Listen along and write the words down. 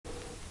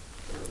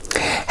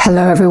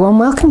Hello everyone,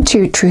 welcome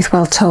to Truth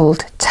Well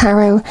Told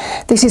Tarot.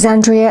 This is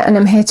Andrea and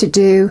I'm here to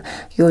do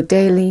your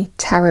daily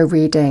tarot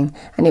reading,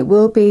 and it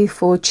will be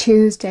for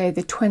Tuesday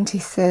the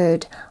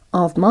 23rd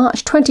of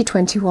March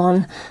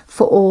 2021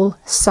 for all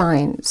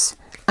signs.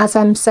 As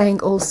I'm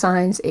saying all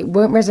signs, it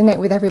won't resonate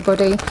with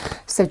everybody,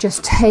 so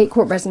just take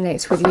what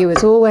resonates with you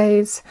as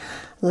always.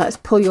 Let's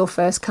pull your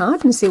first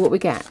card and see what we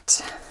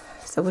get.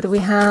 So what do we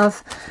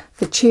have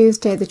for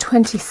Tuesday the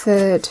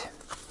 23rd?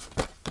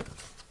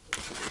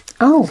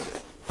 Oh,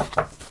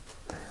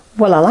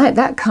 well, I like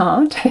that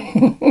card.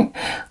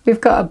 We've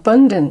got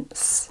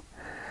abundance.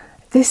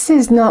 This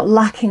is not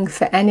lacking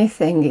for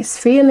anything. It's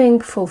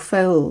feeling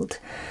fulfilled.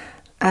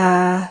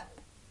 Now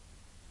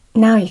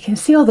you can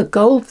see all the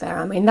gold there.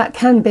 I mean, that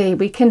can be,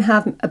 we can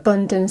have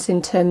abundance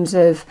in terms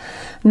of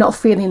not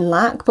feeling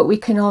lack, but we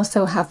can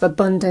also have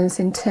abundance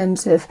in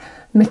terms of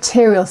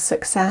material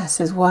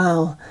success as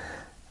well.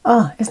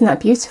 Oh, isn't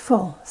that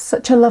beautiful?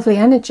 Such a lovely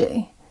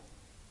energy.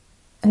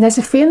 And there's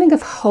a feeling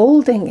of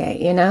holding it,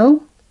 you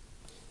know.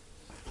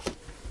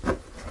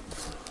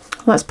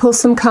 Let's pull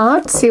some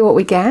cards, see what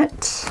we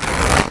get.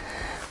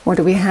 What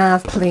do we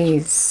have,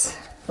 please?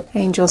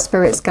 Angel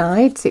Spirits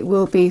Guides. It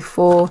will be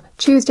for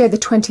Tuesday the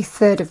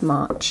 23rd of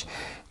March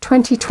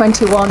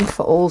 2021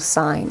 for all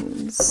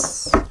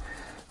signs.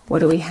 What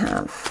do we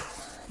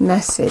have?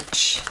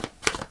 Message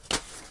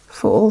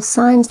for all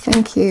signs.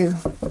 Thank you.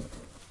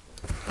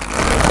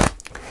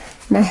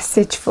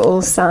 Message for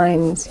all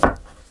signs.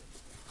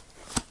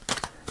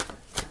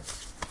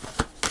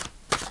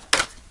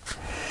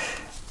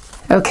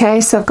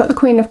 Okay, so I've got the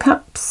Queen of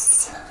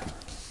Cups,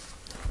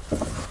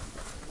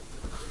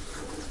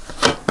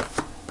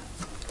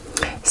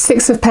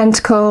 Six of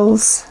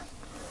Pentacles,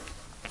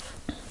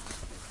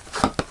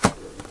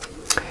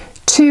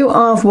 Two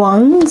of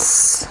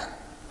Wands,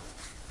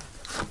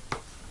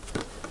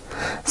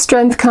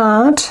 Strength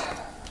card,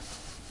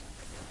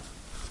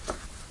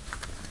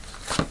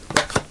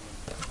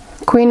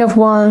 Queen of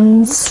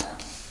Wands,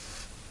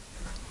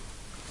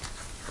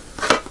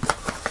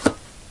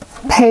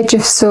 Page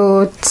of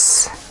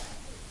Swords.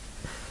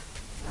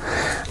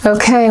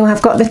 Okay, well,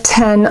 I've got the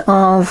Ten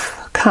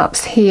of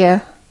Cups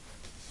here.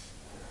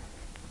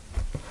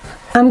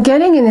 I'm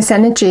getting in this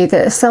energy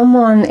that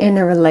someone in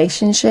a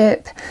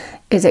relationship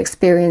is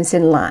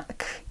experiencing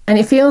lack. And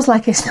it feels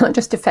like it's not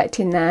just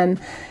affecting them,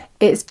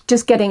 it's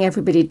just getting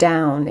everybody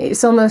down.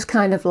 It's almost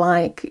kind of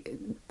like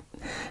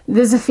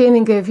there's a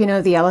feeling of, you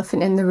know, the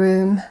elephant in the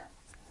room.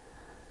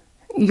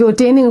 You're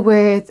dealing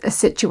with a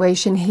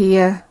situation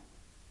here,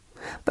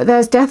 but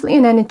there's definitely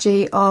an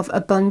energy of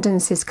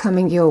abundance is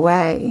coming your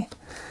way.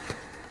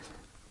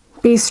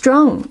 Be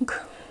strong.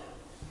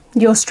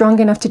 You're strong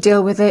enough to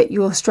deal with it.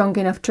 You're strong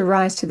enough to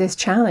rise to this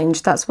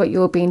challenge. That's what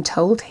you're being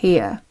told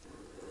here.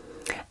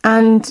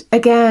 And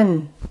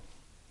again,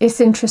 it's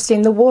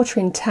interesting. The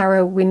water in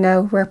tarot, we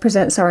know,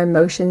 represents our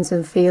emotions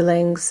and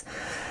feelings.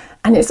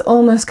 And it's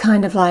almost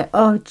kind of like,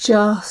 oh,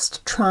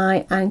 just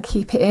try and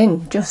keep it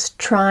in. Just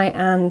try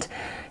and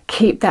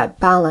keep that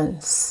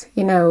balance,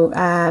 you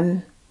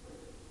know,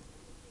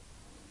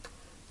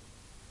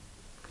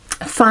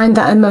 find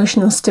that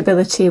emotional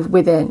stability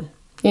within,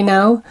 you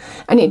know,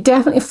 and it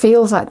definitely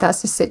feels like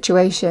that's the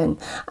situation.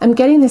 I'm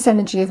getting this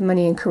energy of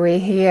money and career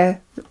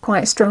here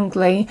quite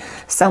strongly.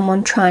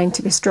 Someone trying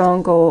to be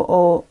strong,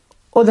 or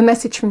the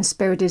message from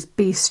Spirit is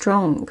be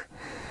strong.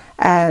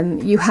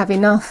 You have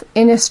enough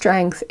inner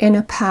strength,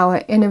 inner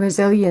power, inner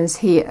resilience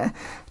here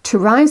to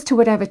rise to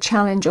whatever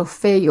challenge or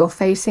fear you're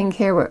facing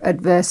here, or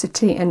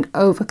adversity, and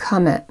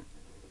overcome it.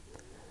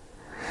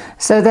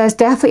 So there's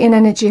definitely an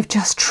energy of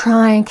just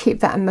try and keep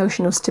that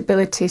emotional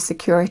stability,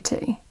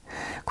 security.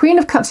 Queen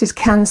of Cups is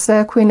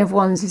Cancer, Queen of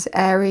Wands is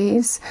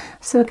Aries.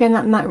 So again,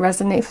 that might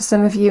resonate for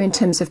some of you in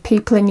terms of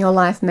people in your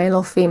life, male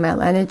or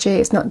female energy.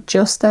 It's not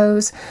just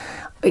those.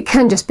 It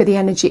can just be the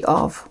energy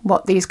of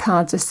what these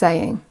cards are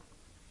saying.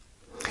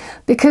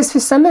 Because for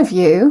some of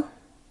you,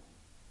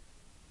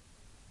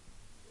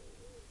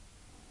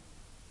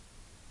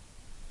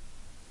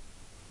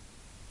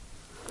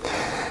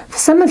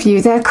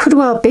 there could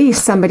well be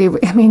somebody,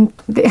 I mean,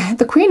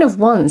 the Queen of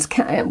Wands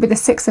with the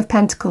Six of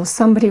Pentacles,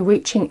 somebody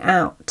reaching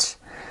out.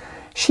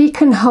 She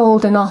can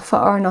hold an offer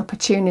or an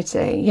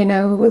opportunity, you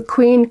know, the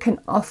Queen can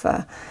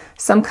offer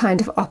some kind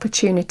of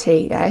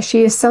opportunity.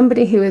 She is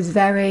somebody who is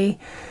very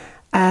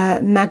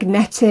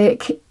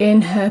magnetic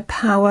in her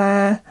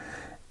power.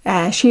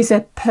 She's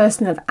a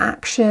person of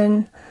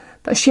action,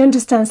 but she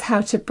understands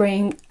how to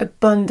bring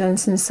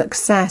abundance and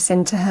success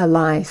into her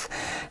life.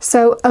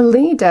 So a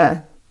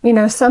leader, you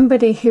know,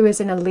 somebody who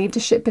is in a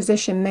leadership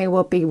position may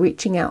well be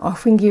reaching out,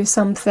 offering you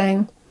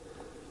something.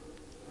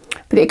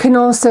 But it can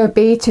also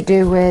be to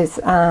do with,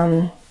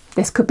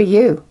 this could be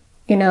you,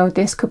 you know,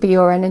 this could be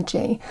your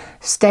energy.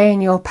 Stay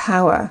in your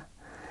power,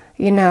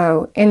 you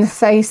know, in the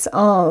face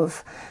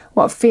of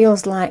what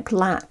feels like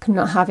lack,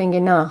 not having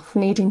enough,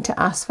 needing to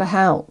ask for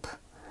help,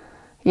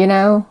 you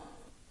know,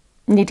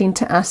 needing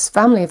to ask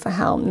family for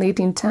help,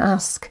 needing to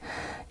ask,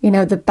 you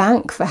know, the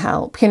bank for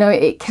help. You know,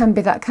 it can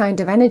be that kind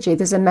of energy.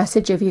 There's a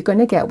message of you're going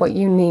to get what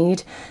you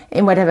need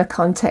in whatever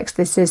context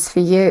this is for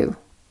you.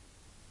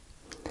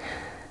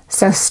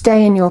 So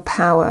stay in your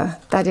power.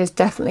 That is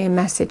definitely a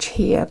message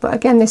here. But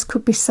again, this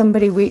could be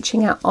somebody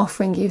reaching out,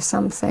 offering you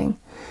something.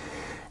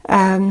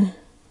 That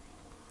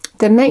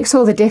makes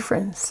all the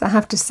difference, I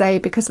have to say,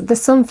 because the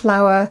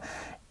sunflower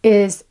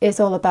is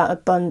all about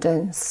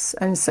abundance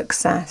and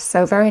success.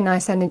 So very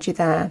nice energy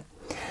there.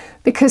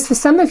 Because for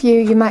some of you,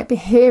 you might be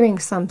hearing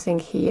something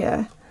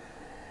here,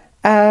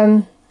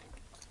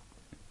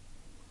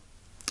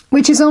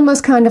 which is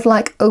almost kind of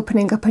like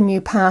opening up a new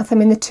path. I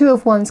mean, the Two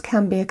of Wands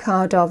can be a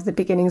card of the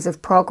beginnings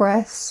of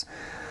progress.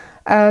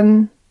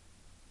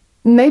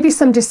 Maybe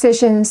some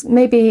decisions,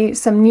 maybe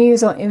some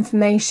news or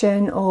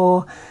information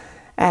or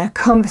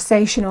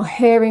conversation or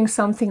hearing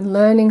something,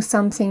 learning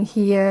something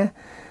here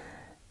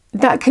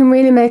that can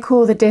really make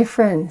all the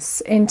difference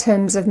in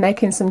terms of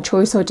making some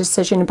choice or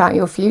decision about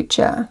your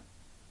future.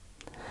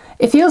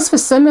 It feels for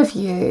some of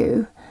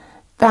you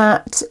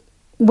that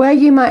where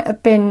you might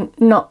have been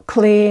not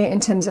clear in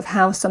terms of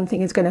how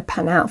something is going to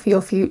pan out for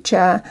your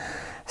future,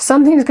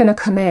 something is going to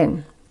come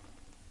in.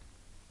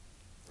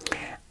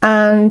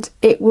 And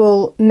it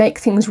will make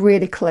things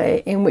really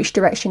clear in which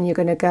direction you're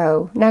going to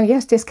go. Now,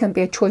 yes, this can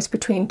be a choice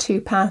between two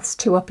paths,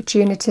 two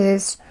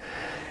opportunities.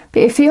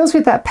 But it feels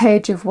with that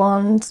Page of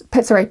Wands,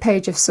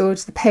 Page of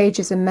Swords, the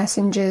pages and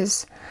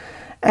messengers,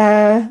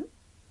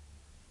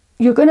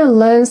 you're going to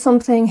learn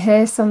something,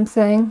 hear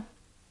something.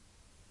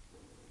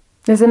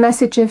 There's a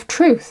message of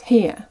truth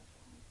here.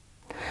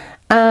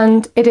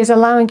 And it is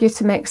allowing you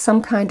to make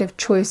some kind of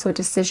choice or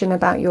decision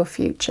about your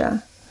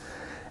future.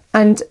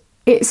 And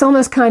it's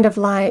almost kind of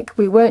like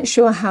we weren't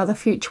sure how the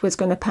future was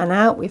going to pan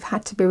out. We've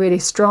had to be really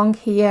strong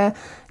here.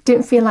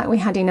 Didn't feel like we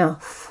had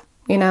enough,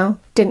 you know,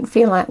 didn't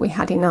feel like we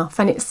had enough.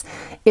 And it's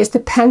the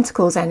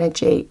Pentacles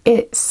energy.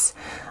 It's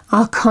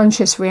our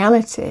conscious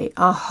reality,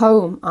 our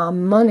home, our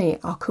money,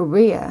 our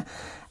career,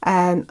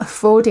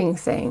 affording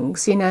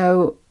things, you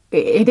know.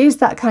 It is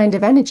that kind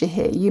of energy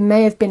here. You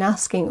may have been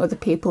asking other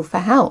people for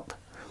help,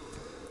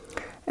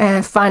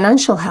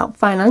 financial help,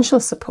 financial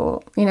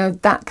support, you know,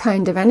 that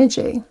kind of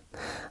energy.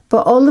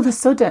 But all of a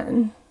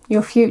sudden,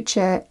 your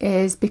future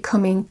is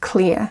becoming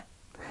clear,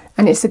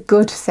 and it's a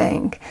good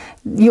thing.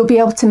 You'll be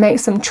able to make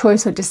some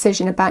choice or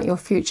decision about your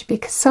future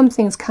because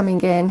something's coming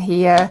in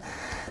here,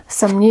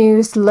 some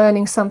news,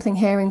 learning something,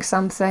 hearing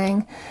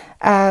something,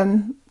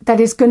 that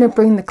is going to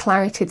bring the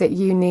clarity that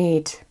you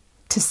need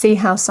to see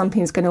how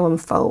something's going to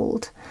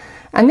unfold.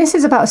 And this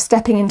is about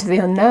stepping into the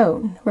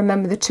unknown.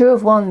 Remember, the Two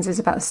of Wands is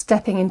about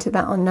stepping into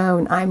that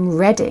unknown. I'm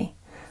ready.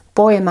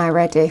 Boy, am I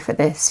ready for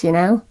this, you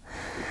know?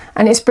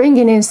 And it's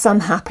bringing in some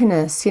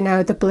happiness, you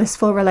know, the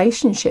blissful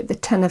relationship, the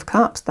Ten of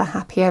Cups, the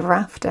happy ever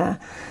after.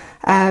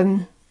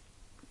 Ten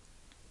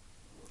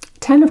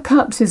of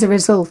Cups is a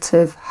result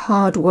of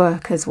hard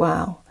work as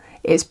well.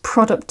 It's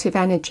productive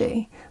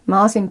energy.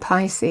 Mars in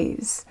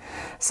Pisces.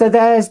 So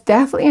there's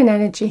definitely an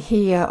energy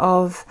here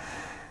of,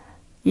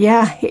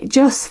 yeah, it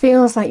just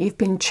feels like you've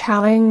been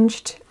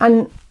challenged.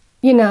 And,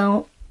 you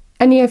know,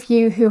 any of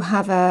you who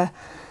have a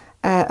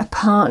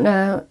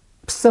partner,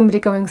 somebody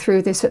going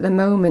through this at the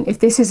moment, if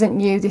this isn't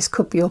you, this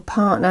could be your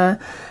partner,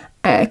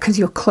 because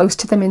you're close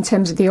to them in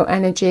terms of your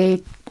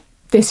energy.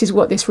 This is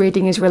what this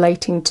reading is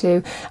relating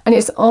to. And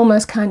it's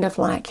almost kind of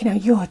like, you know,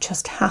 you're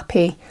just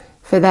happy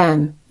for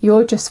them.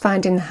 You're just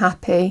finding the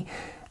happy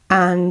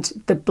and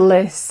the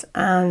bliss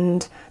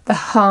and the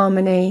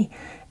harmony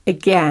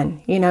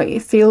again. You know,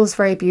 it feels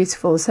very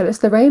beautiful. So it's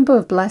the rainbow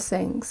of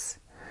blessings.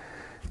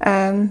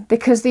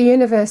 Because the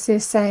universe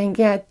is saying,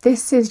 yeah,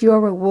 this is your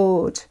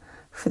reward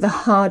for the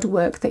hard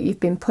work that you've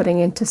been putting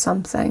into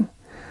something.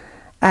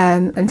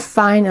 And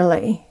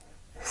finally,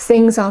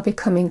 things are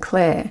becoming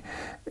clear.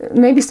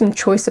 Maybe some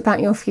choice about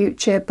your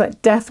future,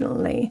 but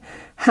definitely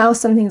how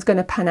something's going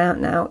to pan out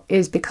now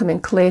is becoming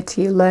clear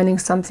to you, learning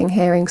something,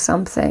 hearing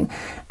something.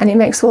 And it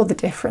makes all the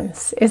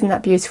difference. Isn't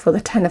that beautiful?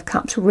 The Ten of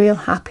Cups, real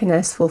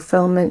happiness,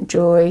 fulfillment,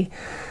 joy.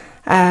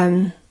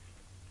 Lovely,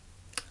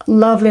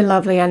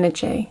 lovely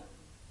energy.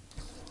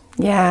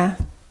 Yeah.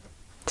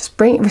 Just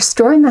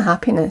restoring the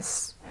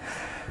happiness.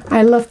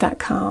 I love that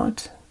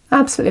card.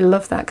 Absolutely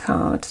love that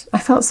card. I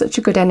felt such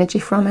a good energy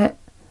from it.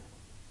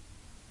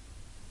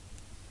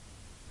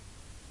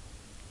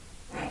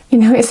 You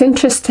know, it's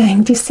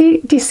interesting. Do you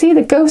see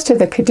the ghost of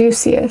the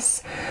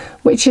caduceus,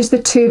 which is the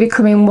two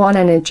becoming one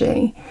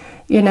energy?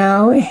 You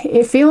know,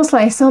 it feels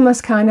like it's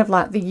almost kind of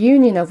like the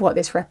union of what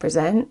this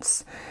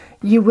represents.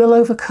 You will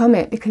overcome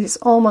it because it's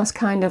almost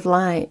kind of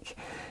like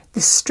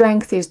the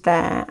strength is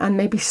there, and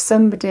maybe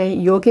somebody,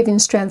 you're giving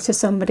strength to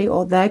somebody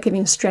or they're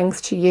giving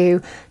strength to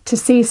you to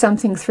see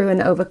something through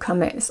and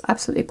overcome it. It's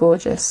absolutely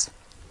gorgeous.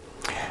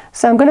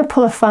 So I'm going to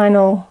pull a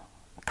final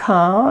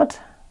card.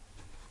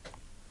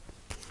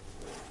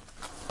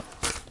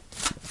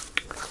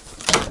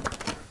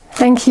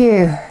 Thank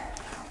you.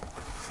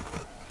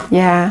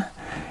 Yeah.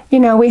 You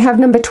know, we have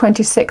number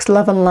 26,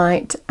 love and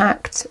light,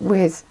 act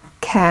with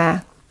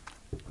care.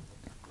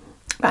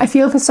 I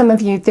feel for some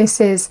of you, this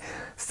is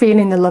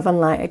feeling the love and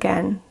light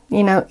again.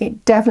 You know,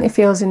 it definitely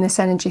feels in this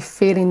energy,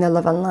 feeling the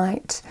love and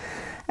light.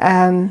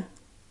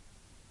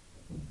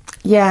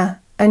 Yeah,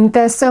 and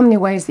there's so many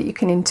ways that you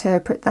can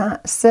interpret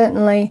that.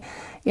 Certainly,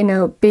 you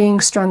know, being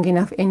strong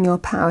enough in your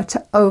power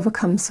to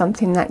overcome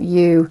something that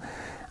you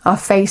are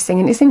facing.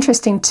 And it's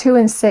interesting, 2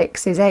 and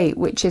 6 is 8,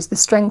 which is the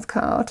strength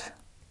card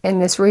in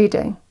this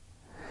reading.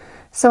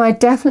 So I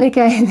definitely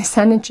get in this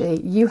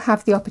energy, you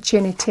have the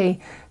opportunity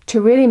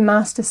to really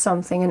master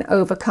something and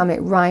overcome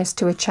it, rise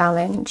to a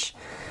challenge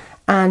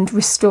and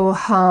restore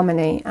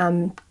harmony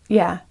and,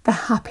 yeah, the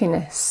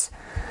happiness.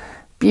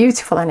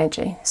 Beautiful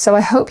energy. So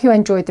I hope you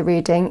enjoyed the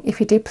reading. If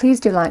you did, please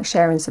do like,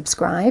 share and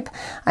subscribe.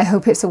 I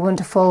hope it's a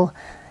wonderful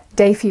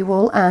day for you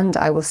all, and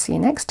I will see you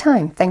next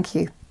time. Thank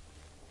you.